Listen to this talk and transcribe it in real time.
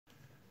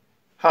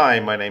Hi,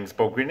 my name's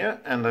Bob Greenyer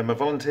and I'm a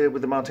volunteer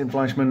with the Martin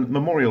Fleischmann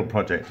Memorial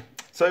Project.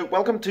 So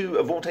welcome to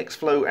a Vortex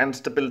Flow and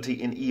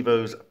Stability in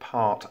EVOs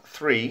Part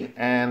 3,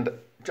 and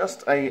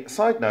just a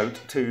side note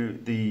to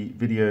the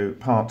video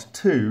Part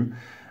 2,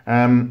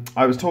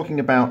 I was talking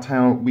about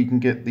how we can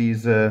get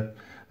these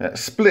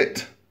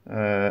split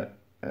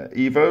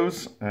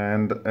EVOs,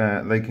 and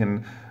they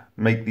can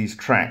make these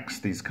tracks,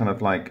 these kind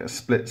of like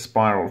split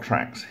spiral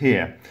tracks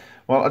here.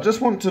 Well, I just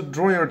want to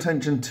draw your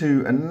attention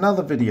to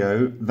another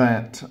video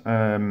that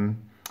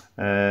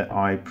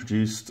I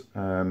produced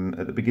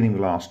at the beginning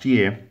of last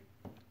year.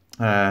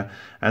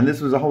 And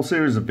this was a whole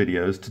series of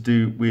videos to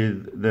do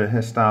with the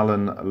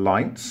Hessdalen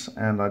lights,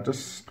 and I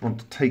just want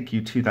to take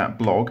you to that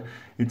blog.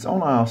 It's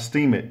on our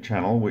Steemit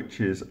channel,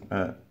 which is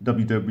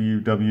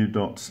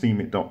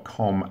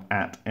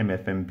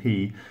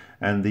www.steemit.com/mfmp,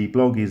 and the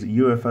blog is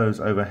UFOs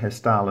over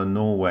Hessdalen,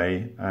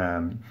 Norway,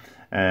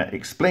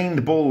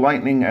 explained ball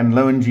lightning and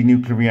low energy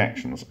nuclear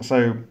reactions.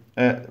 So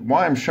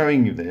why I'm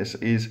showing you this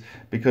is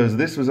because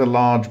this was a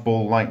large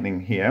ball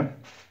lightning here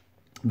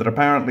that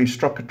apparently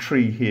struck a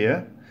tree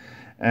here,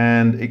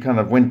 and it kind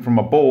of went from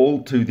a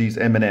ball to these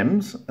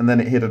M&Ms, and then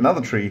it hit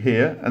another tree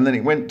here, and then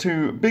it went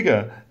to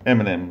bigger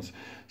M&Ms.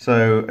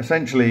 So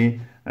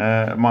essentially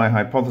my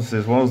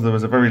hypothesis was there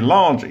was a very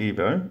large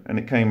EVO, and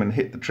it came and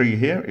hit the tree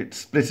here. It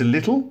split a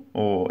little,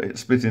 or it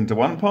split into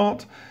one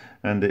part,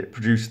 and it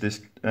produced this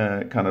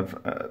kind of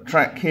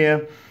track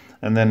here,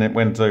 and then it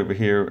went over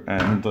here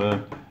and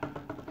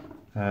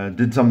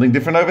did something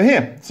different over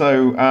here.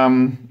 So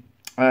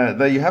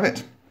there you have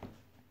it.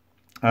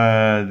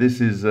 This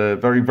is a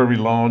very, very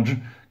large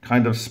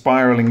kind of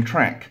spiraling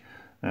track,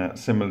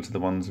 similar to the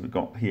ones we've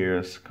got here,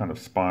 as kind of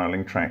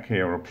spiraling track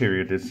here, or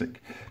periodicity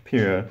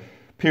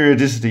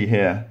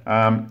here.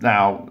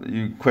 Now,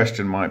 your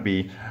question might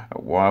be,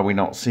 why are we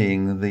not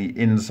seeing the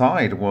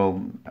inside?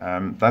 Well,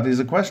 that is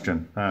a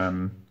question.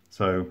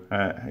 So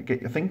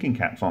get your thinking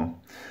caps on.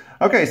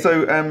 Okay,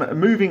 so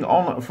moving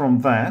on from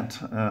that,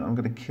 I'm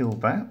going to kill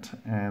that,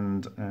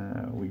 and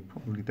we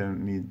probably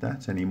don't need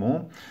that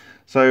anymore.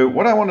 So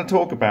what I want to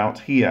talk about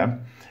here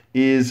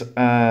is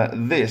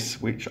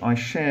this, which I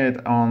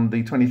shared on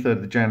the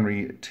 23rd of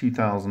January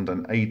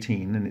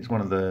 2018, and it's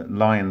one of the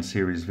Lion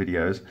series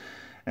videos.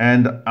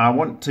 And I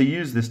want to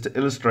use this to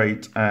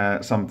illustrate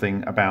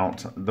something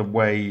about the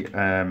way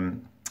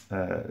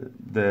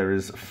there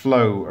is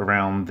flow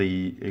around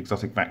the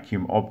exotic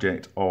vacuum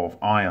object of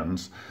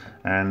ions.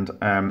 And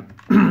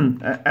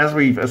as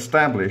we've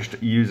established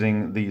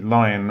using the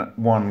Lion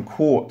 1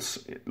 quartz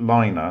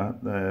liner,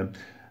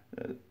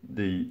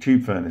 the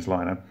tube furnace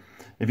liner,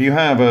 if you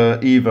have a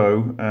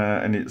EVO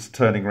and it's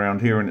turning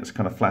around here and it's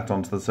kind of flat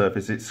onto the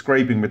surface, it's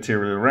scraping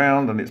material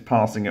around and it's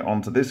passing it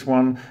onto this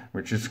one,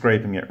 which is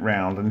scraping it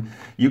round. And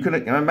you can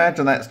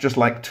imagine that's just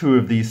like two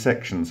of these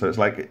sections. So it's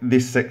like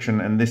this section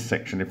and this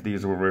section if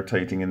these were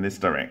rotating in this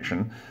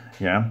direction.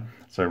 Yeah.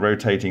 So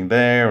rotating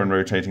there and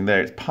rotating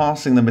there, it's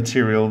passing the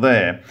material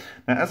there.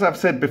 Now, as I've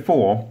said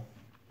before,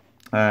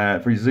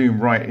 if we zoom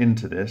right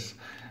into this,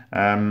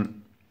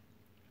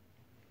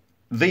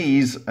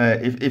 these,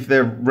 if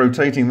they're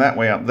rotating that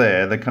way up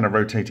there, they're kind of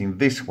rotating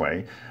this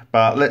way.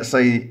 But let's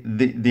say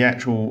the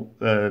actual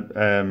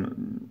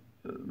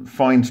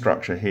fine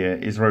structure here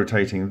is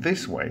rotating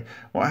this way.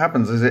 What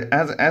happens is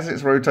as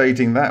it's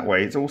rotating that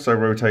way, it's also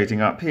rotating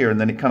up here, and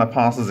then it kind of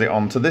passes it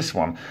on to this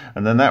one.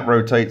 And then that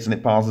rotates and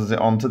it passes it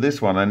on to this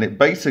one. And it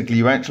basically,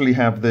 you actually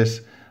have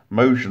this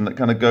motion that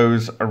kind of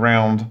goes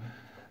around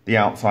the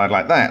outside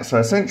like that. So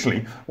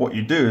essentially what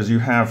you do is you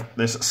have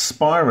this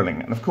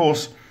spiraling. And of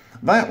course,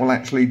 that will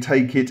actually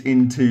take it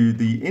into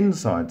the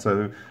inside.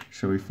 So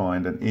shall we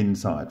find an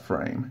inside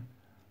frame?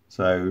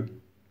 So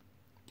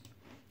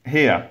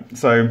here.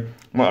 So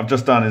what I've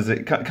just done is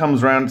it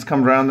comes round, it's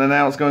come round, and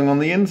now it's going on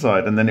the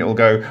inside, and then it will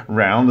go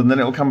round, and then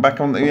it will come back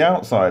on the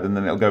outside, and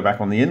then it'll go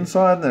back on the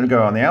inside, and then it'll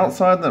go on the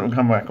outside, and then it'll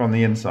come back on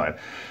the inside.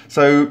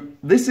 So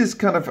this is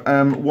kind of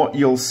what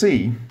you'll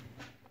see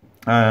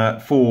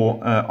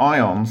for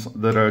ions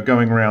that are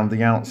going around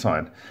the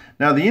outside.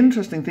 Now, the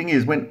interesting thing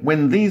is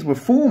when these were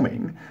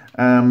forming,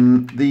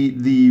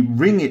 the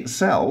ring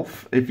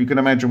itself, if you can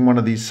imagine one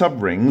of these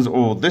sub-rings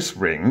or this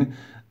ring,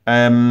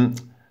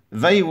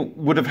 they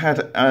would have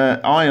had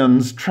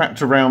ions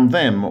trapped around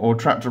them, or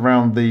trapped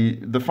around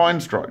the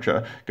fine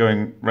structure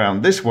going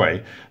round this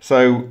way.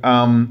 So,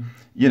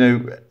 you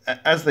know,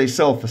 as they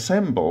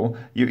self-assemble,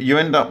 you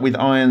end up with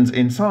ions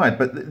inside.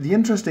 But the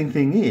interesting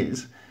thing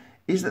is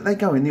that they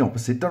go in the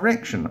opposite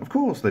direction. Of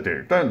course they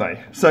do, don't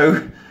they?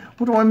 So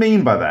what do I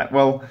mean by that?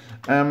 Well,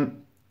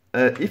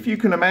 if you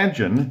can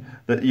imagine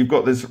that you've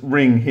got this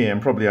ring here,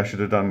 and probably I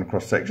should have done a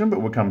cross-section, but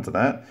we'll come to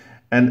that,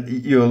 and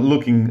you're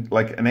looking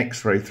like an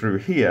X-ray through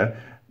here,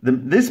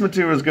 this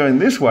material is going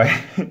this way,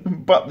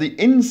 but the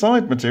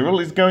inside material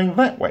is going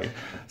that way.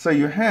 So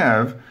you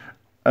have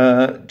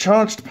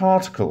charged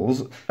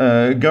particles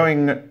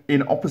going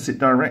in opposite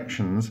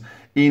directions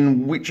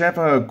in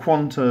whichever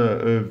quanta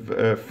of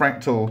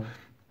fractal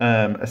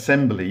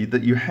assembly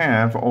that you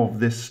have of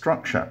this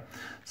structure.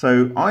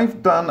 So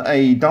I've done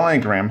a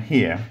diagram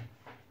here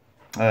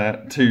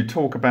to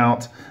talk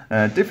about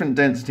different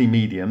density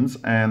mediums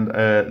and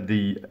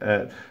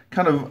the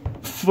kind of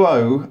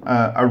flow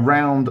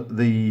around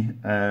the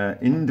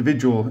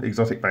individual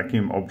exotic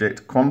vacuum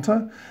object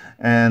quanta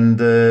and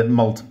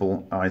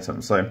multiple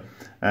items. So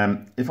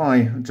if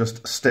I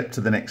just step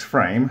to the next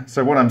frame,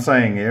 so what I'm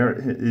saying here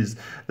is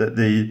that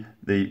the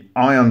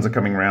ions are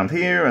coming around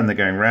here, and they're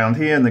going around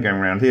here, and they're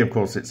going around here. Of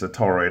course, it's a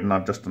toroid, and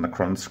I've just done a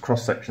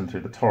cross-section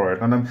through the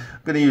toroid, and I'm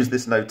going to use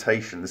this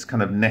notation, this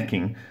kind of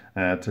necking,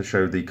 to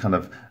show the kind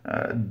of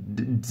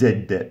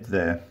Z depth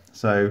there.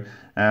 So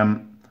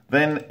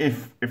then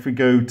if we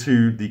go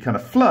to the kind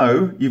of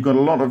flow, you've got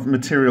a lot of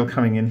material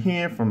coming in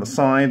here from the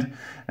side,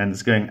 and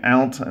it's going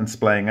out and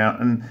splaying out,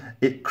 and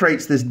it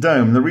creates this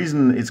dome. The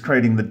reason it's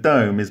creating the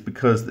dome is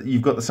because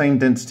you've got the same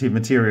density of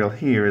material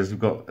here as you've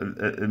got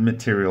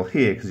material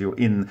here, because you're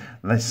in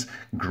this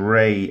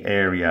grey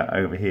area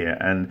over here,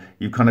 and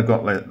you've kind of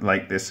got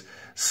like this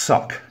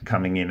suck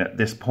coming in at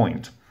this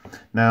point.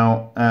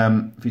 Now,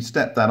 if you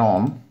step that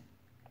on,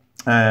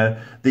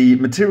 the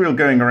material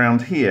going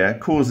around here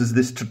causes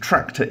this to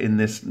tractor in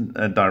this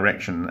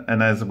direction,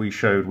 and as we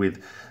showed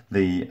with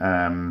the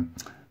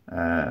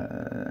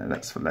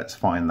let's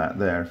find that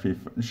there. If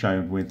you've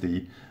shown with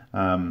the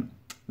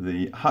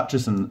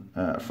Hutchison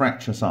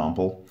fracture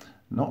sample,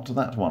 not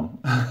that one.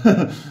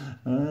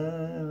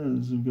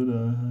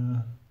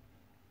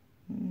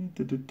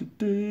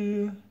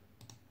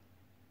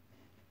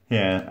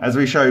 Yeah, as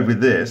we showed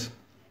with this.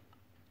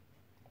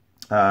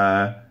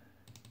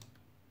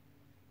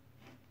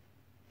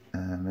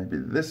 Maybe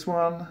this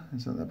one,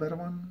 is that the better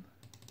one?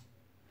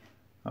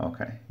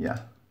 Okay, yeah.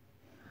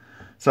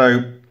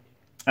 So,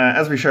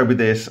 as we showed with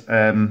this, it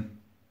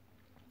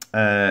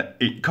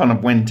kind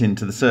of went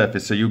into the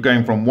surface. So you're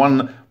going from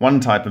one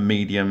type of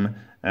medium,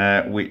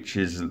 which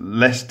is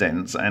less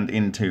dense, and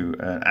into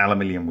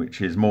aluminium, which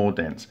is more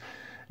dense.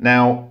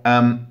 Now,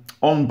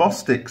 on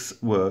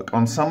Bostic's work,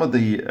 on some of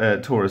the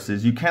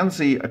toruses, you can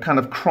see a kind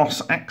of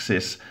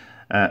cross-axis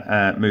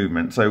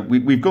movement. So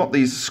we've got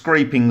these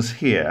scrapings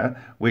here,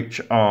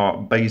 which are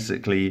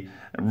basically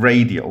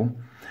radial,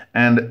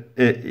 and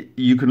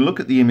you can look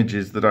at the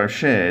images that I've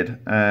shared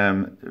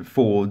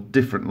for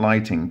different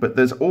lighting, but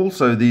there's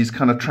also these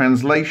kind of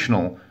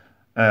translational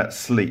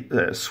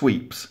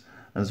sweeps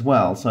as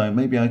well. So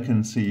maybe I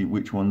can see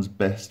which one's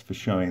best for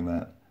showing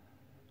that.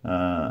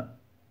 Not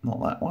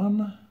that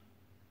one.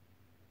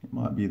 It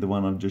might be the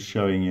one I'm just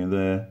showing you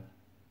there.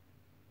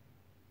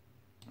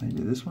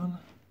 Maybe this one.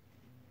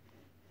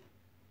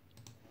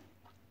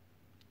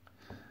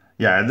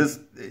 Yeah,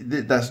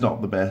 that's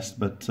not the best,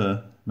 but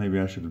maybe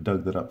I should have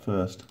dug that up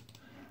first.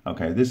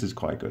 Okay, this is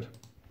quite good.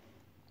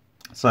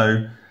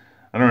 So,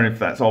 I don't know if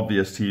that's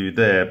obvious to you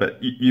there,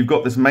 but you've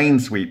got this main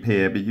sweep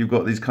here, but you've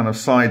got these kind of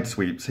side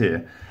sweeps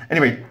here.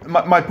 Anyway,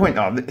 my point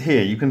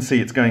here, you can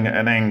see it's going at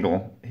an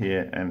angle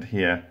here and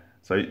here.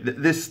 So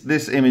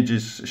this image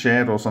is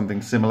shared or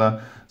something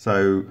similar,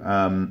 so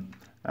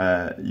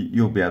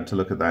you'll be able to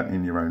look at that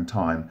in your own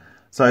time.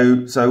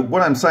 So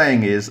what I'm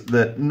saying is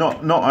that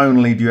not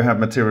only do you have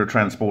material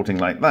transporting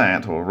like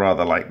that, or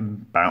rather like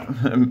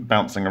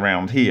bouncing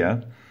around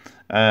here,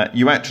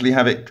 you actually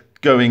have it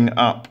going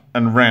up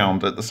and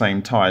round at the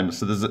same time.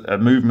 So there's a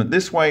movement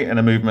this way and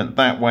a movement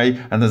that way,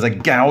 and there's a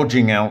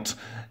gouging out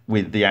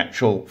with the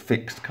actual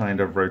fixed kind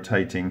of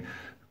rotating,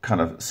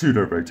 kind of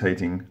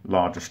pseudo-rotating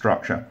larger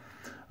structure.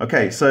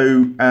 Okay,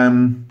 so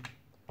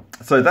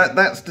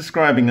that's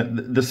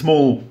describing the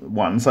small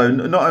one. So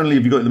not only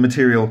have you got the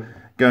material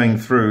going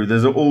through,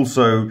 there's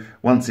also,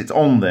 once it's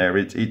on there,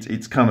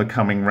 it's kind of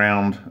coming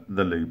round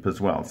the loop as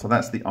well. So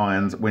that's the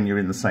ions when you're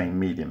in the same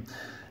medium.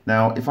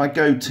 Now, if I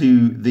go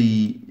to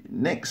the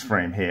next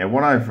frame here,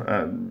 what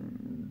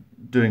I'm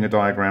doing a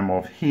diagram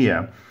of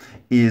here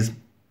is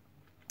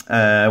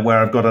where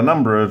I've got a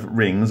number of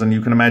rings, and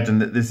you can imagine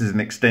that this is an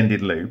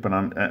extended loop, and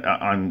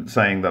I'm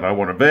saying that I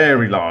want a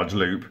very large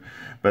loop,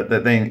 but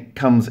that then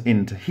comes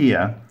into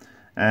here,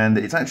 and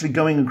it's actually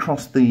going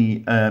across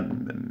the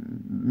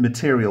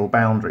material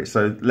boundary.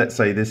 So let's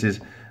say this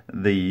is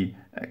the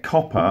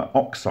copper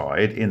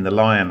oxide in the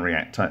LENR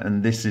reactor,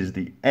 and this is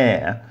the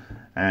air,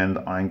 and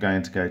I'm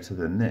going to go to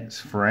the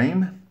next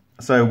frame.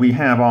 So we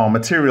have our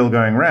material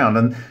going around,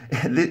 and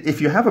if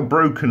you have a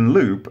broken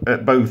loop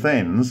at both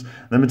ends,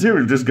 the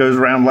material just goes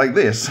around like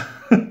this,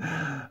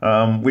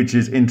 which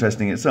is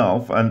interesting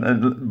itself.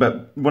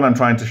 But what I'm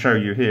trying to show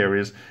you here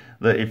is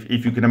that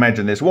if you can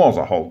imagine this was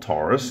a whole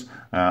torus,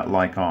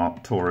 like our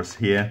torus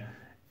here,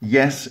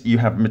 yes, you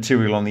have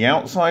material on the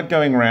outside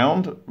going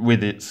around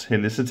with its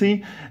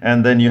helicity,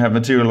 and then you have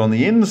material on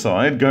the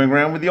inside going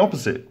around with the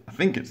opposite. I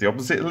think it's the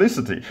opposite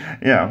helicity.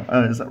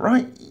 Yeah, is that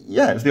right?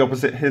 Yeah, it's the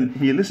opposite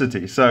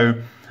helicity.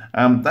 So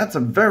that's a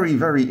very,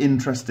 very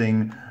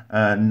interesting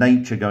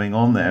nature going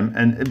on there,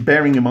 and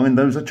bearing in mind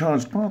those are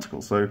charged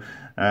particles. So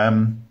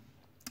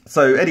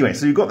anyway,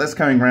 so you've got this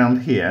going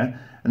around here,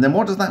 and then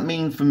what does that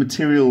mean for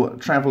material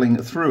travelling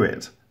through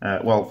it?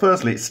 Well,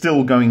 firstly, it's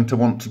still going to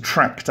want to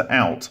tractor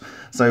out.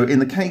 So in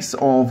the case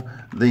of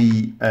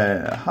the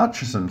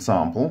Hutchison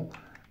sample,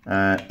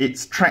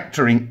 it's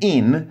tractoring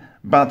in,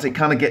 but it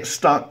kind of gets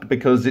stuck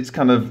because it's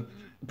kind of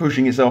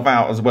pushing itself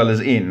out as well as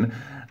in,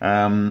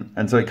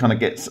 and so it kind of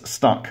gets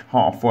stuck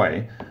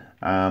halfway.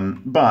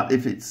 But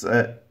if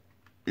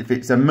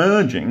it's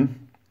emerging,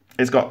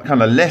 it's got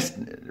kind of less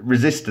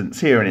resistance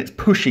here, and it's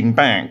pushing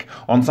back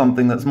on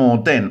something that's more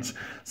dense.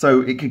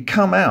 So it could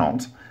come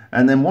out,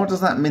 and then what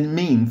does that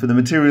mean for the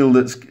material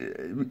that's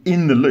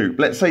in the loop?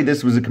 Let's say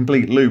this was a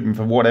complete loop, and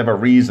for whatever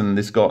reason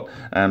this got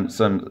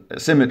some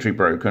symmetry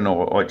broken,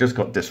 or it just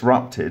got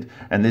disrupted,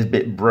 and this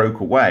bit broke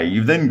away.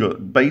 You've then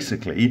got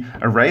basically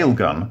a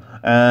railgun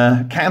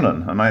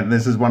cannon, and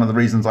this is one of the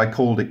reasons I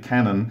called it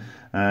cannon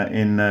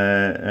in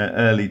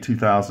early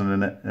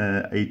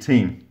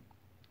 2018.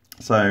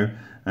 So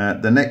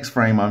the next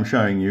frame I'm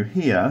showing you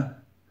here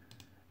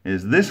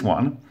is this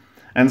one.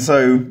 And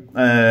so,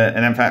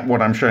 and in fact,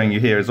 what I'm showing you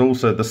here is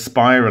also the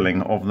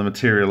spiraling of the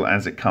material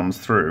as it comes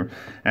through.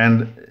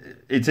 And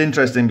it's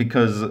interesting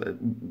because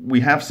we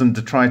have some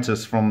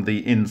detritus from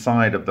the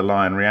inside of the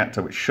LENR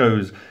reactor, which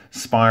shows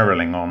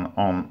spiraling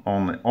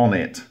on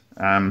it.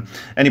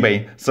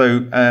 Anyway, so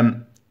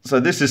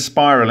this is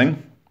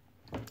spiraling,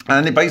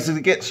 and it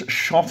basically gets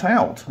shot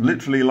out,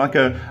 literally like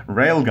a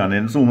railgun,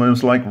 and it's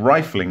almost like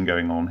rifling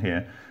going on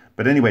here.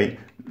 But anyway,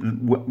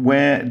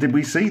 where did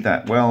we see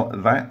that? Well,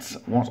 that's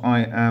what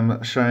I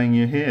am showing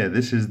you here.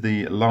 This is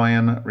the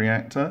LENR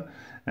reactor,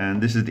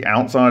 and this is the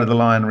outside of the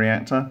LENR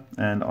reactor.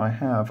 And I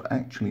have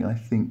actually, I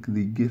think,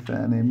 the GIF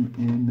anim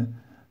in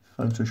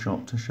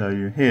Photoshop to show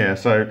you here.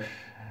 So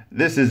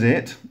this is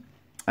it,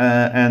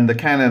 and the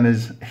cannon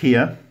is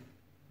here,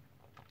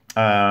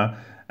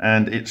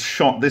 and it's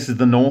shot. This is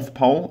the North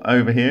Pole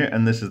over here,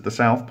 and this is the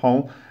South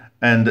Pole.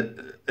 And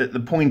at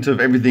the point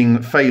of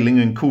everything failing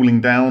and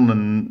cooling down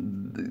and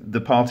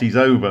the party's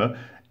over,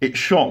 it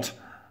shot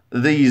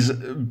these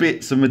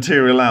bits of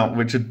material out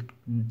which are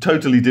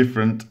totally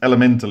different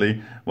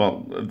elementally.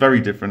 Well, very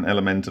different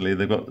elementally.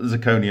 They've got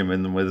zirconium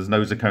in them where there's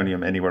no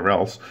zirconium anywhere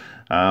else.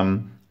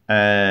 And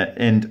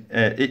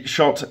it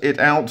shot it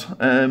out,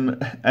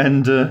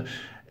 and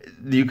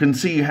you can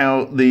see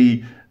how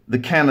the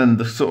cannon,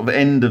 the sort of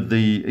end of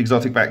the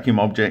exotic vacuum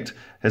object,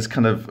 has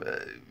kind of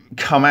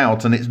come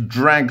out, and it's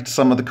dragged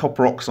some of the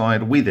copper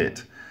oxide with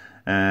it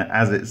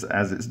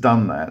as it's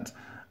done that.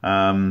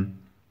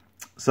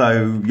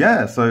 So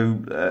yeah,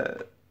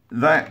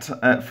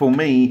 that for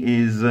me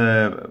is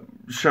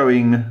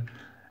showing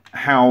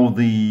how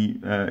the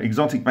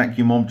exotic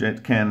vacuum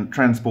object can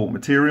transport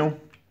material,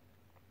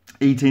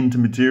 eat into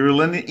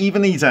material, and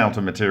even eat out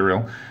of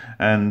material,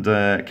 and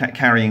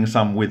carrying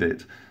some with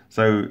it.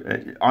 So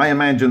I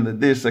imagine that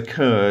this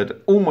occurred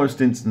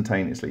almost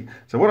instantaneously.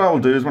 So what I will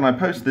do is, when I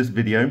post this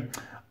video,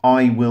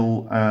 I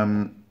will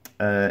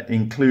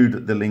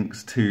include the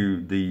links to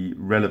the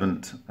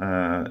relevant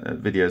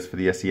videos for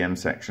the SEM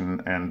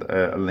section, and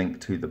a link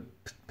to the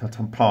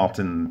part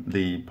in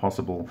the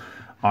possible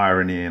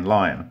irony in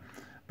LENR.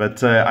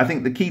 But I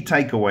think the key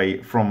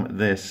takeaway from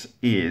this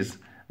is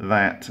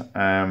that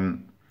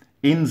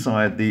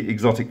inside the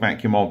exotic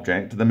vacuum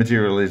object, the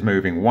material is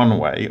moving one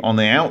way. On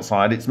the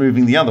outside, it's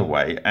moving the other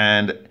way,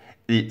 and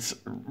its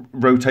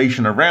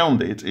rotation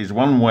around it is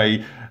one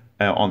way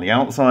on the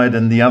outside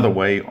and the other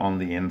way on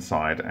the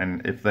inside.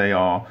 And if they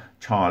are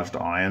charged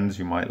ions,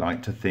 you might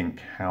like to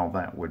think how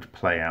that would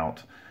play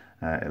out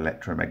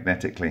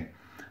electromagnetically.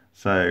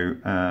 So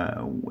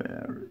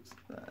where is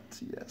that?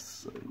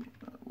 Yes, so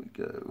we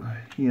go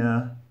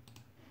here.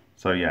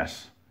 So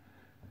yes.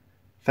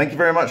 Thank you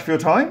very much for your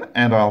time,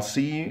 and I'll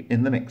see you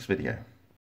in the next video.